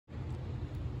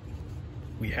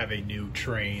we have a new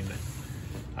train.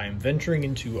 I am venturing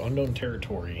into unknown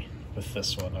territory with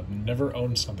this one. I've never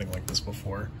owned something like this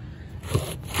before,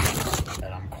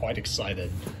 and I'm quite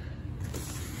excited.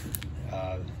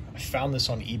 I found this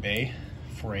on eBay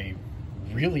for a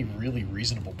really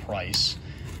reasonable price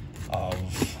of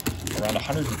around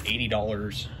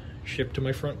 $180 shipped to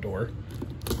my front door.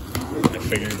 I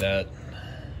figured that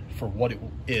for what it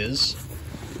is,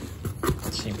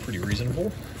 it seemed pretty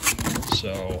reasonable.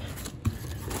 So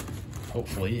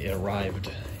hopefully it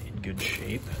arrived in good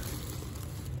shape.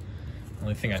 The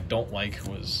only thing I don't like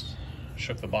was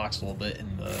shook the box a little bit,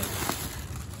 and the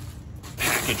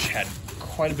package had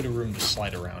quite a bit of room to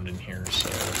slide around in here, so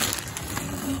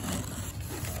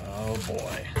oh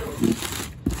boy.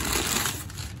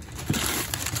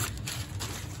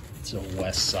 It's a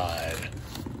Westside.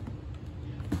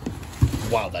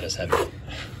 Wow, that is heavy.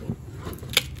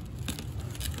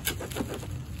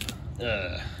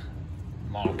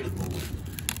 Model can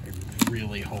move. I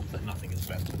really hope that nothing is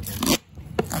bent in here.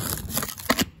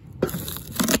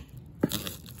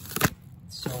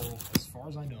 So, as far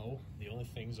as I know, the only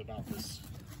things about this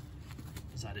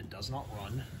is that it does not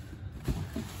run,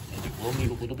 and it will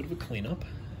need a little bit of a cleanup,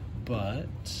 but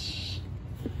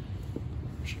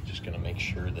I'm just gonna make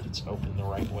sure that it's open the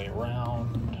right way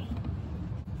around.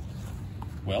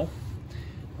 Well,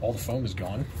 all the foam is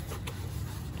gone.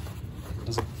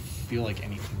 Doesn't feel like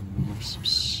anything moves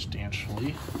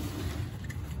substantially.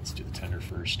 Let's do the tender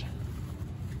first.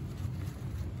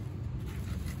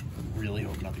 Really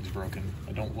hope nothing's broken.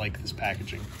 I don't like this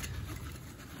packaging.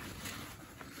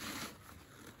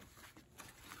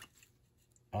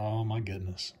 Oh my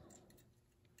goodness.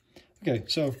 Okay,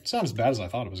 so it's not as bad as I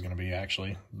thought it was going to be,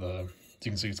 actually. As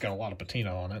you can see, it's got a lot of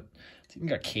patina on it. It's even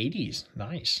got KDs.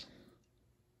 Nice.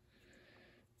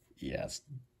 Yeah, it's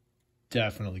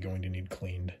definitely going to need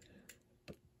cleaned.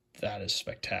 But that is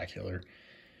spectacular.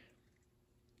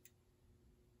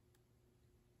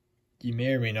 You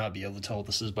may or may not be able to tell what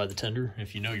this is by the tender,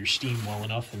 if you know your steam well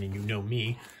enough, and then you know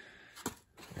me.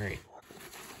 All right.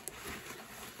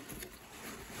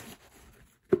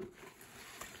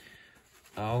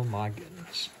 Oh my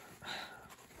goodness.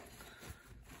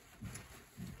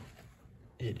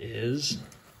 It is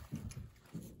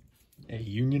a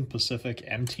Union Pacific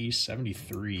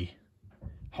MT-73.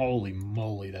 Holy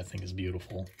moly, that thing is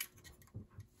beautiful.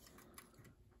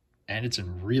 And it's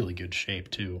in really good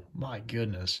shape too. My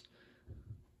goodness.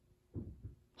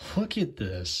 Look at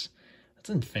this. That's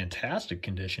in fantastic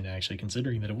condition, actually,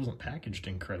 considering that it wasn't packaged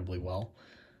incredibly well.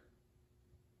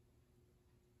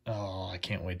 Oh, I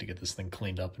can't wait to get this thing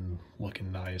cleaned up and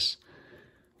looking nice.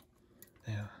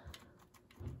 Yeah.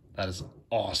 That is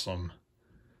awesome.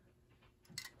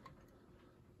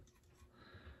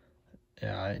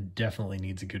 Yeah, it definitely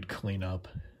needs a good cleanup,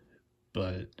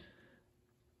 but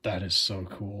that is so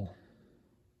cool.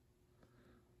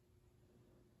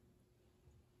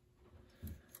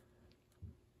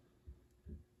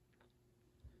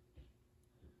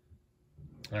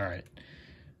 All right,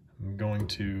 I'm going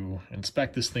to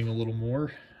inspect this thing a little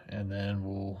more, and then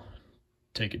we'll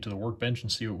take it to the workbench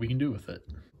and see what we can do with it.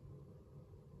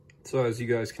 So as you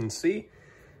guys can see,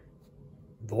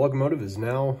 the locomotive is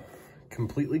now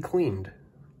completely cleaned.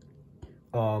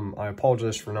 I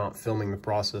apologize for not filming the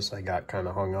process. I got kind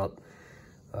of hung up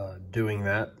doing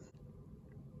that.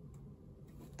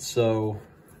 So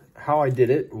how I did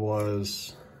it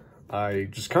was I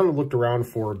just kind of looked around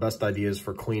for best ideas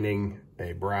for cleaning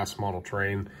a brass model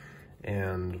train,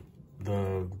 and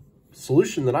the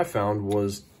solution that I found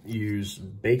was use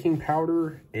baking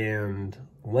powder and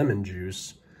lemon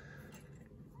juice.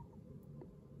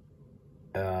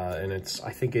 And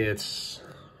I think it's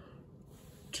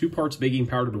 2 parts baking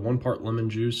powder to 1 part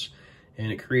lemon juice,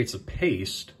 and it creates a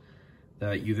paste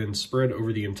that you then spread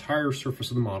over the entire surface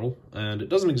of the model. And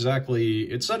it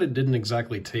said it didn't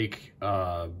exactly take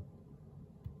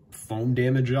foam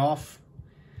damage off,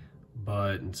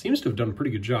 but it seems to have done a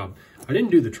pretty good job. I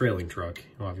didn't do the trailing truck,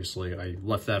 obviously. I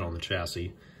left that on the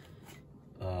chassis.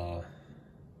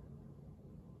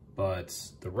 But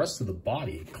the rest of the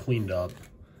body cleaned up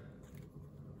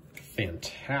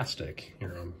fantastic.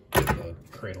 Here, I'm getting the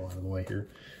cradle out of the way here.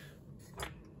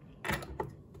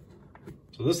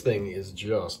 So this thing is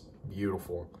just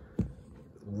beautiful.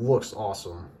 Looks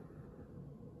awesome.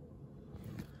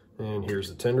 And here's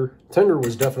the tender. Tender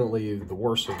was definitely the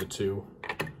worst of the two,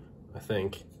 I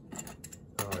think,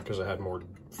 because I had more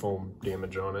foam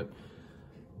damage on it.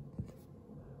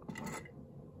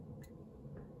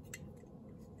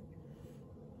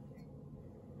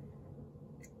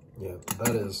 Yeah,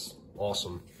 that is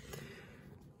awesome.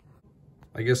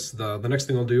 I guess the next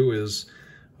thing I'll do is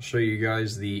I'll show you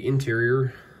guys the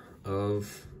interior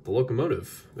of the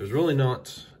locomotive. There's really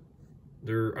not,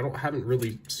 haven't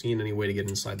really seen any way to get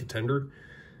inside the tender.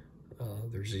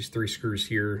 There's these 3 screws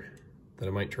here that I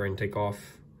might try and take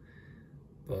off,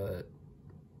 but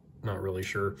not really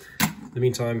sure. In the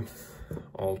meantime,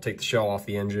 I'll take the shell off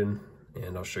the engine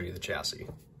and I'll show you the chassis.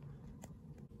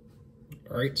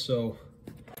 All right, so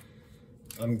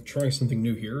I'm trying something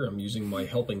new here. I'm using my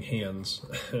helping hands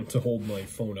to hold my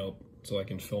phone up so I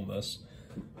can film this.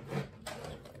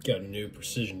 Got a new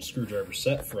precision screwdriver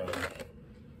set from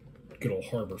good old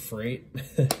Harbor Freight.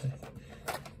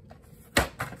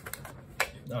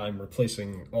 I'm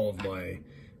replacing all of my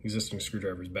existing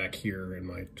screwdrivers back here in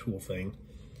my tool thing.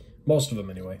 Most of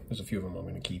them anyway. There's a few of them I'm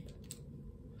going to keep.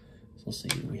 So let's see,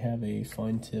 we have a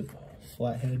fine tip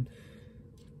flathead.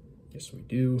 Yes, we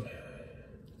do.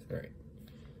 All right.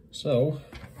 So,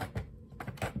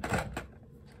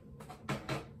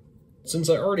 since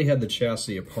I already had the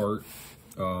chassis apart,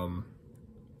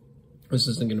 this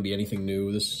isn't going to be anything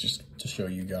new. This is just to show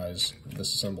you guys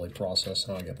this assembly process,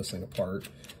 how I get this thing apart.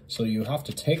 So you have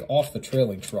to take off the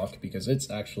trailing truck because it's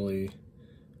actually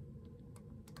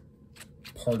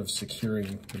part of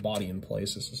securing the body in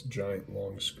place. It's this giant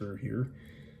long screw here.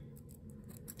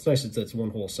 It's nice it's one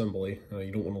whole assembly.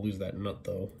 You don't want to lose that nut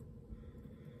though.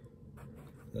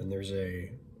 Then there's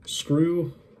a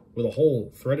screw with a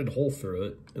hole, threaded hole through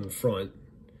it in the front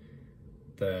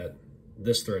that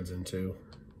this threads into,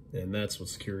 and that's what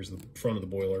secures the front of the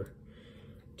boiler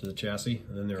to the chassis.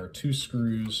 And then there are 2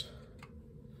 screws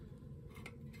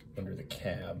under the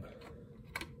cab.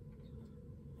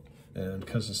 And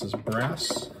because this is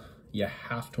brass, you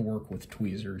have to work with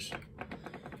tweezers.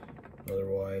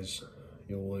 Otherwise,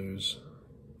 you'll lose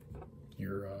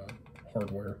your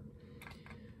hardware.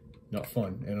 Not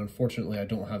fun. And unfortunately, I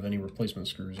don't have any replacement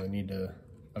screws.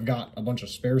 I've got a bunch of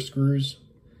spare screws,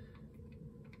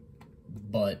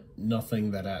 but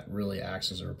nothing that really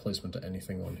acts as a replacement to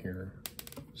anything on here.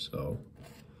 So,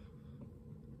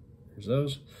 here's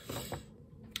those.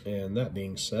 And that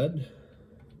being said,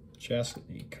 the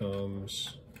chassis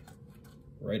comes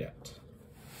right out.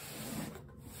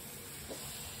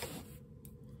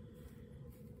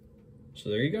 So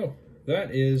there you go.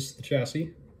 That is the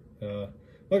chassis.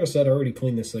 Like I said, I already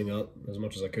cleaned this thing up as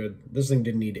much as I could. This thing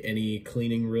didn't need any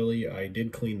cleaning, really. I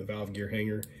did clean the valve gear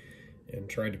hanger and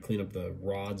tried to clean up the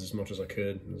rods as much as I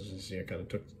could. As you see, I kind of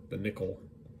took the nickel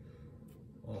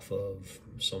off of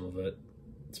some of it,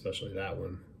 especially that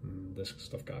one. And this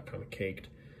stuff got kind of caked.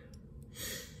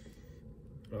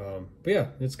 But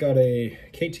yeah, it's got a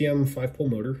KTM 5-pole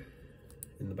motor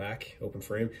in the back, open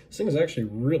frame. This thing is actually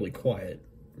really quiet.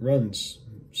 Runs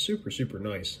super, super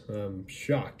nice. I'm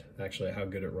shocked, actually, at how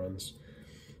good it runs.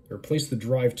 I replaced the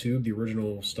drive tube. The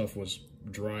original stuff was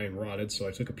dry and rotted, so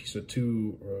I took a piece of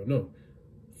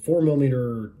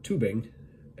 4mm tubing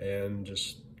and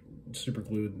just super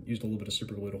glued, used a little bit of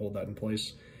super glue to hold that in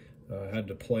place. Had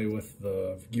to play with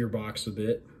the gearbox a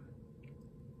bit.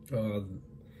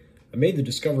 I made the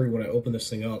discovery when I opened this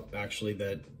thing up, actually,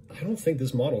 that I don't think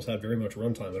this model's had very much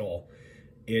runtime at all.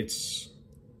 It's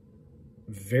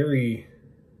very,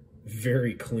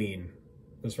 very clean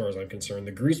as far as I'm concerned.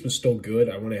 The grease was still good.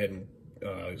 I went ahead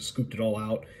and scooped it all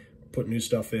out, put new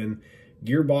stuff in.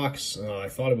 Gearbox, I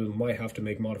thought it might have to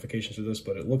make modifications to this,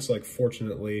 but it looks like,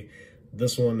 fortunately,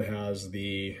 this one has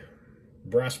the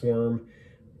brass worm,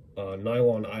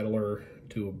 nylon idler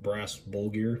to a brass bowl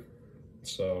gear,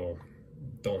 so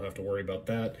don't have to worry about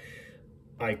that.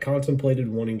 I contemplated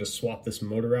wanting to swap this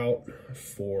motor out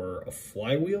for a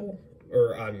flywheel,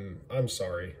 or I'm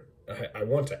sorry, I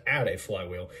want to add a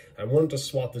flywheel. I wanted to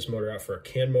swap this motor out for a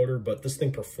can motor, but this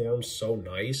thing performs so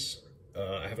nice.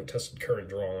 I haven't tested current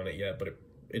draw on it yet, but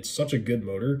it's such a good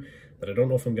motor that I don't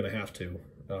know if I'm going to have to.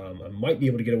 I might be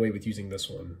able to get away with using this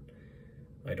one.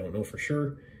 I don't know for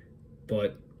sure,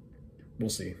 but we'll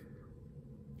see.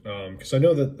 Because I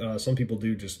know that some people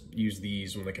do just use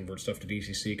these when they convert stuff to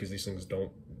DCC, because these things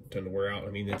don't tend to wear out.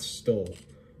 I mean, it's still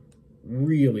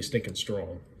really stinking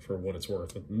strong for what it's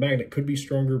worth. The magnet could be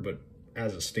stronger, but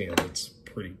as it stands, it's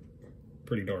pretty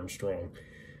darn strong.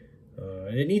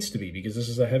 And it needs to be, because this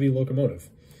is a heavy locomotive.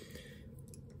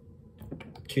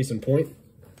 Case in point,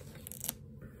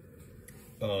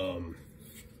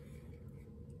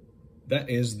 that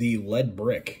is the lead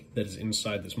brick that is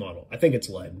inside this model. I think it's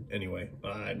lead, anyway.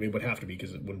 It would have to be,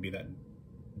 because it wouldn't be that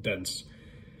dense.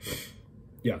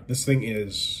 Yeah, this thing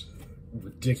is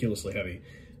ridiculously heavy.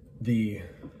 The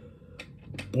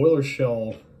boiler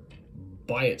shell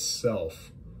by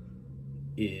itself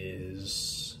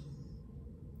is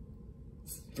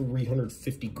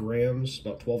 350 grams,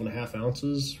 about 12.5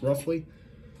 ounces, roughly.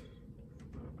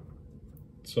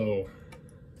 So,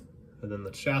 and then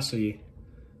the chassis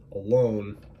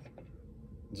alone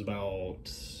is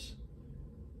about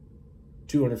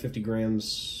 250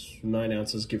 grams, 9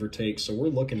 ounces, give or take. So we're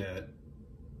looking at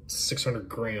 600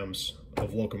 grams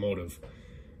of locomotive,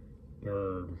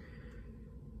 or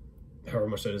however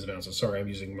much that is in ounces. Sorry, I'm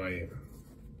using my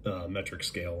metric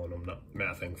scale and I'm not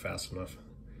mathing fast enough.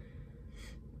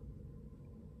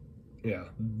 Yeah,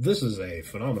 this is a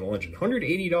phenomenal engine.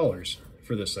 $180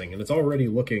 for this thing, and it's already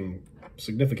looking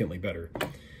significantly better.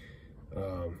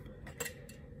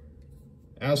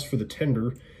 As for the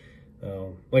tender,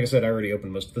 like I said, I already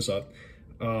opened most of this up.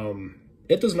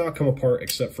 It does not come apart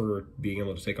except for being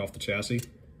able to take off the chassis.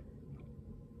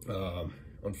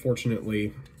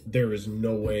 Unfortunately, there is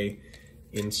no way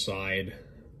inside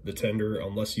the tender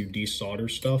unless you desolder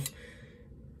stuff.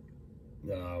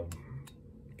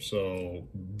 So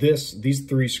these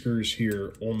 3 screws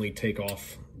here only take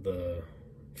off the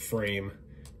frame,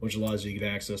 which allows you to get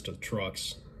access to the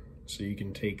trucks, so you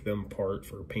can take them apart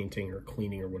for painting or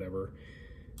cleaning or whatever.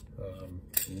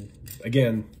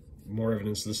 Again, more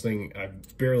evidence this thing, I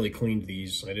barely cleaned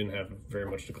these. I didn't have very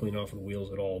much to clean off of the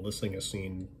wheels at all. This thing has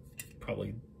seen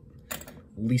probably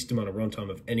least amount of runtime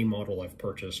of any model I've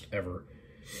purchased ever,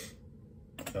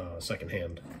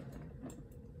 secondhand.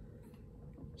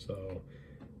 So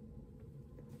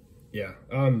yeah,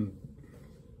 I'm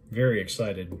very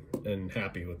excited and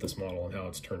happy with this model and how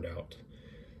it's turned out.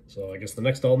 So I guess the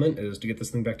next element is to get this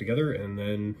thing back together and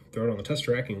then throw it on the test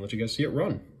track and let you guys see it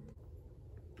run.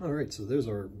 All right, so there's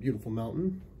our beautiful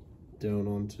mountain down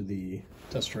onto the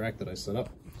test track that I set up.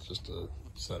 It's just a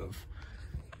set of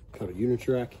kind of unit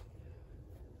track.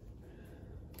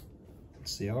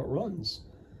 Let's see how it runs.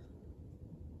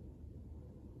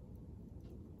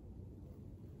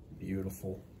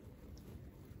 Beautiful.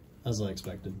 As I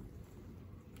expected.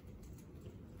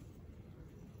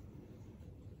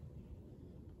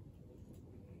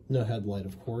 No headlight,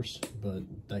 of course, but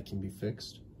that can be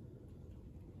fixed.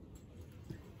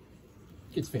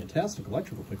 It's fantastic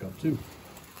electrical pickup, too.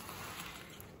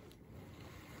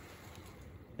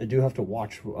 I do have to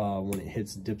watch when it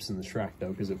hits dips in the track, though,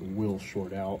 because it will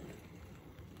short out.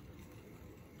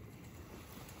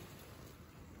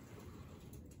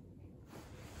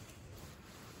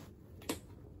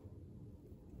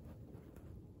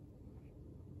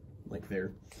 Like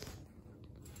there.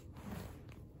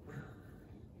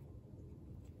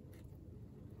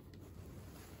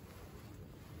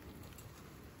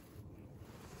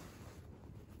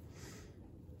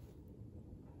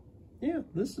 Yeah,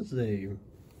 this is a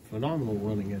phenomenal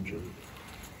running engine.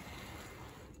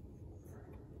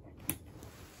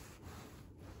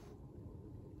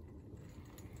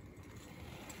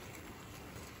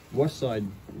 Westside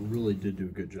really did do a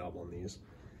good job on these,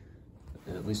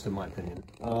 at least in my opinion.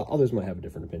 Others might have a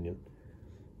different opinion.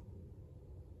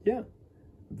 Yeah,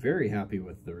 very happy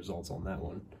with the results on that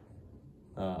one.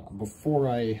 Before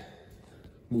I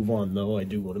move on, though, I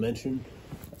do want to mention,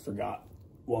 I forgot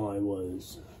while I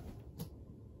was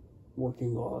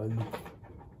working on,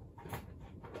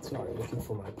 sorry, looking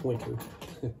for my pointer.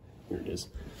 Here it is.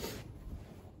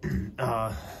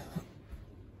 While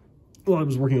I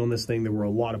was working on this thing, there were a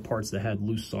lot of parts that had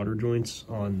loose solder joints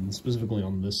on, specifically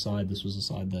on this side. This was the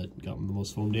side that got the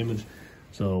most foam damage.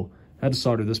 So I had to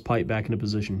solder this pipe back into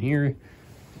position here.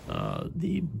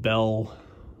 The bell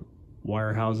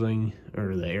wire housing,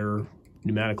 or the air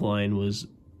pneumatic line, was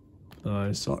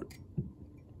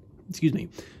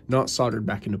not soldered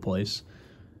back into place.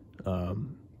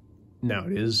 Now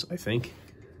it is, I think.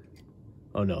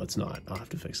 Oh no, it's not. I'll have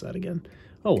to fix that again.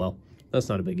 Oh well, that's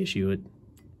not a big issue. It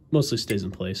mostly stays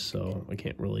in place, so I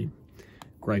can't really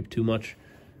gripe too much.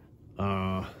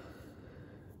 I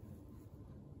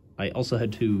also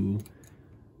had to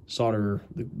solder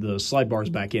the slide bars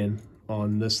back in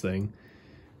on this thing.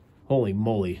 Holy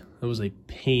moly, that was a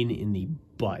pain in the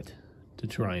butt to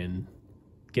try and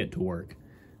get to work.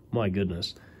 My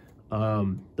goodness.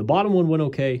 The bottom one went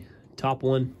okay. Top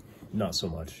one, not so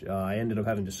much. I ended up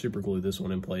having to super glue this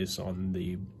one in place on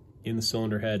in the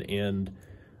cylinder head and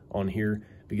on here,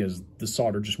 because the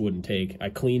solder just wouldn't take. I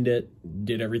cleaned it,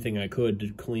 did everything I could to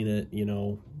clean it, you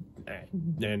know,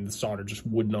 and the solder just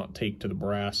would not take to the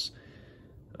brass.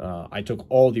 I took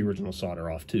all the original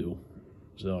solder off too.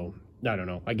 So, I don't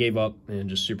know. I gave up and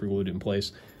just super glued it in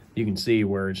place. You can see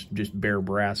where it's just bare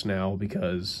brass now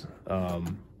because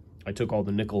I took all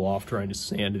the nickel off trying to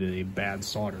sand a bad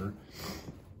solder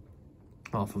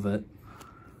off of it.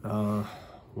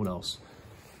 What else?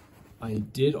 I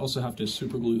did also have to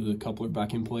super glue the coupler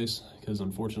back in place because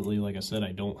unfortunately, like I said,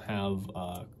 I don't have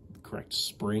correct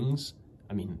screws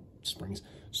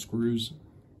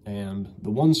And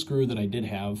the one screw that I did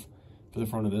have for the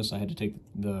front of this, I had to take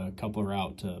the coupler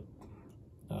out to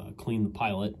clean the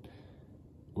pilot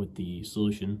with the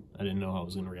solution. I didn't know how it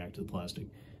was going to react to the plastic.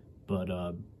 But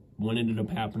what ended up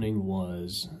happening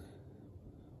was,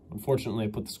 unfortunately, I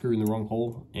put the screw in the wrong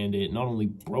hole, and it not only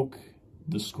broke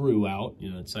the screw out,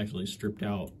 you know, it's actually stripped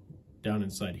out down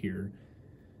inside here.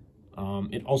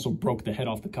 It also broke the head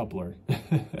off the coupler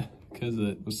because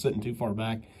it was sitting too far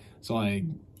back. So I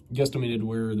guesstimated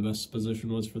where the best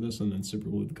position was for this and then super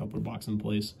glued the coupler box in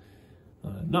place.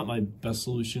 Not my best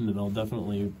solution, and I'll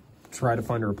definitely try to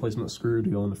find a replacement screw to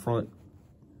go in the front.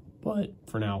 But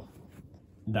for now,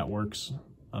 that works.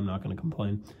 I'm not going to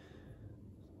complain.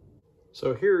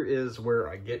 So here is where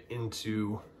I get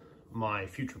into my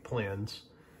future plans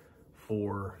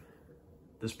for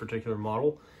this particular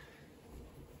model.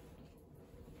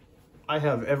 I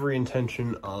have every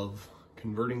intention of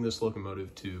converting this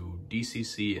locomotive to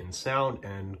DCC in sound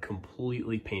and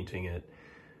completely painting it.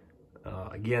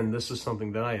 Again, this is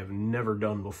something that I have never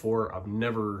done before. I've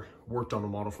never worked on a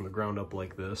model from the ground up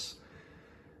like this.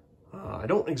 I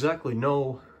don't exactly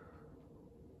know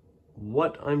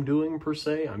what I'm doing per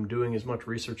se. I'm doing as much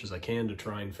research as I can to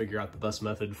try and figure out the best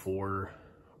method for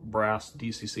brass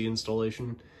DCC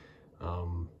installation.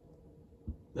 And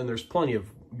there's plenty of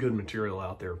good material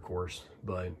out there, of course,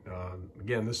 but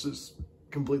again, this is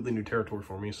completely new territory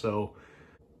for me, so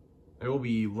I will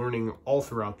be learning all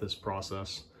throughout this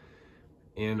process.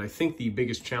 And I think the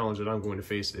biggest challenge that I'm going to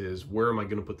face is where am I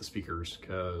going to put the speakers,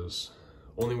 because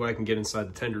only way I can get inside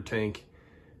the tender tank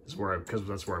is because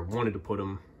that's where I wanted to put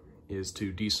them, is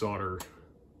to desolder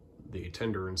the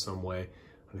tender in some way.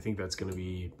 I think that's going to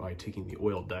be by taking the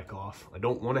oil deck off. I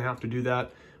don't want to have to do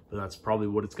that, but that's probably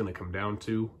what it's going to come down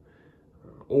to.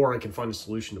 Or I can find a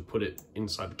solution to put it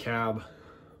inside the cab,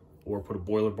 or put a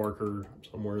boiler barker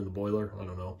somewhere in the boiler. I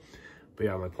don't know. But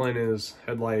yeah, my plan is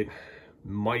headlight.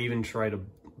 Might even try to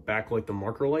backlight the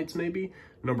marker lights maybe.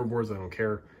 Number boards, I don't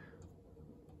care.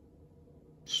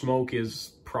 Smoke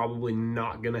is probably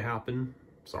not going to happen.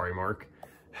 Sorry, Mark.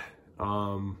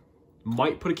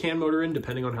 Might put a can motor in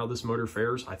depending on how this motor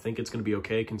fares. I think it's going to be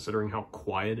okay considering how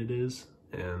quiet it is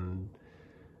and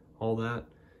all that.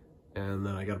 And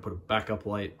then I got to put a backup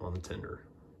light on the tender,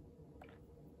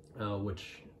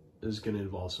 which is going to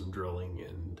involve some drilling,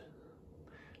 and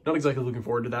not exactly looking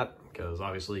forward to that because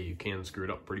obviously you can screw it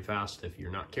up pretty fast if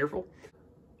you're not careful.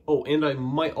 Oh, and I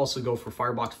might also go for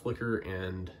firebox flicker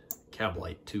and cab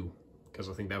light too, because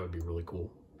I think that would be really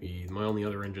cool. Be my only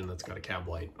other engine that's got a cab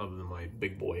light other than my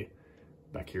big boy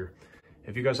back here.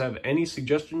 If you guys have any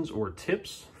suggestions or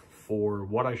tips for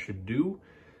what I should do,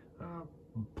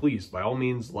 please, by all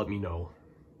means, let me know.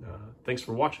 Thanks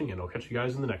for watching, and I'll catch you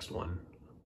guys in the next one.